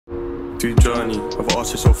do journey. I've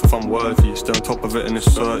asked yourself if I'm worthy. Stay on top of it and it's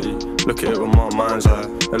 30. Look at it with my mind's eye.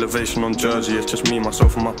 Elevation on Jersey, it's just me,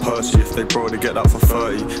 myself and my Percy. If they bro, they get that for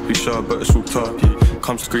 30. Be sure, but it's all turkey.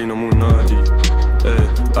 Come screen, I'm all nerdy.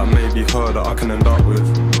 That may be her that I can end up with.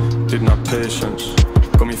 Didn't have patience,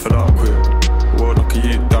 got me fed up quick. World knock a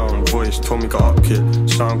youth down, voice told me got up kid.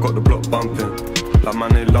 Sound got the block bumping. Like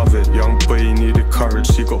man, they love it. Young boy, he needed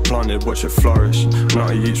courage. He got planted, watch it flourish.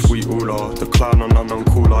 Nutty each we all are. The clown on I'm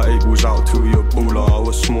cooler. 8 balls out till you're a baller. I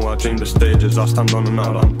was small, I dreamed the stages. I stand on and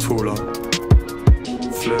now that I'm taller.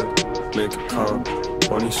 Flip, make it count.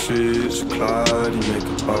 When he sees a cloud, he make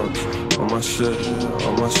it bounce. On my shit,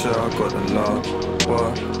 I got the love.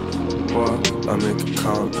 Work, I make it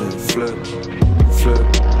count. Then flip,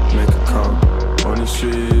 make it count. When he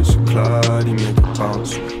sees a cloud, he make it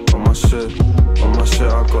bounce. On my shit,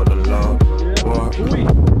 I got the love. Work,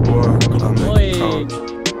 I make it count.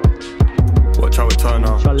 Watch how it turn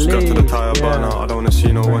out. Strapped to the tire burner. I don't wanna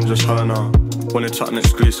see no one just hurt now. Wanted chatting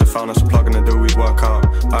exclusive, found us a plug in the deal, we work out.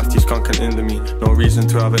 IFT skunking into me, no reason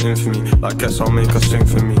to have it in for me. Like guess I'll make her sing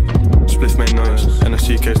for me. Spliff make noise,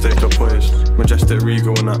 NFC case take her poise. Majestic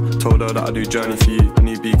regal and that, told her that I do journey for you.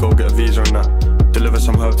 Need B, go get a visa and that. Deliver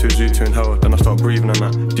some herb to a zoo to in hell, then I start breathing on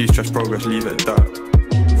that. De-stress progress, leave it at that.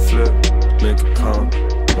 Flip, make it count.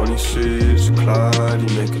 When he sees a cloud, he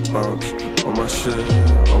make it bounce. On my shit,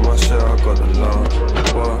 I got the love.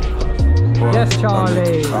 Yes,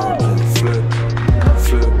 Charlie. Flip,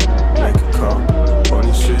 make it count. When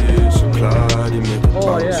he sees a cloud, he make it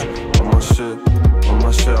bounce. Yeah. On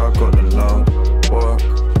my shit, I got the love. Work,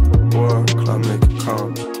 I make it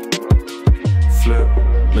count. Flip,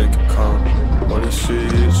 make it count. When he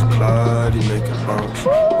sees a cloud, he make it bounce.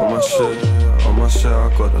 On my shit, I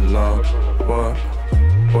got the love. Work,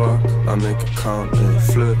 I make it count. Then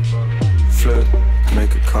flip,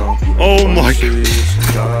 make it count. Oh my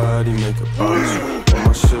God, he make it bounce.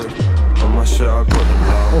 On my shit, I got the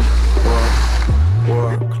love.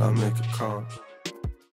 Work, I make it count.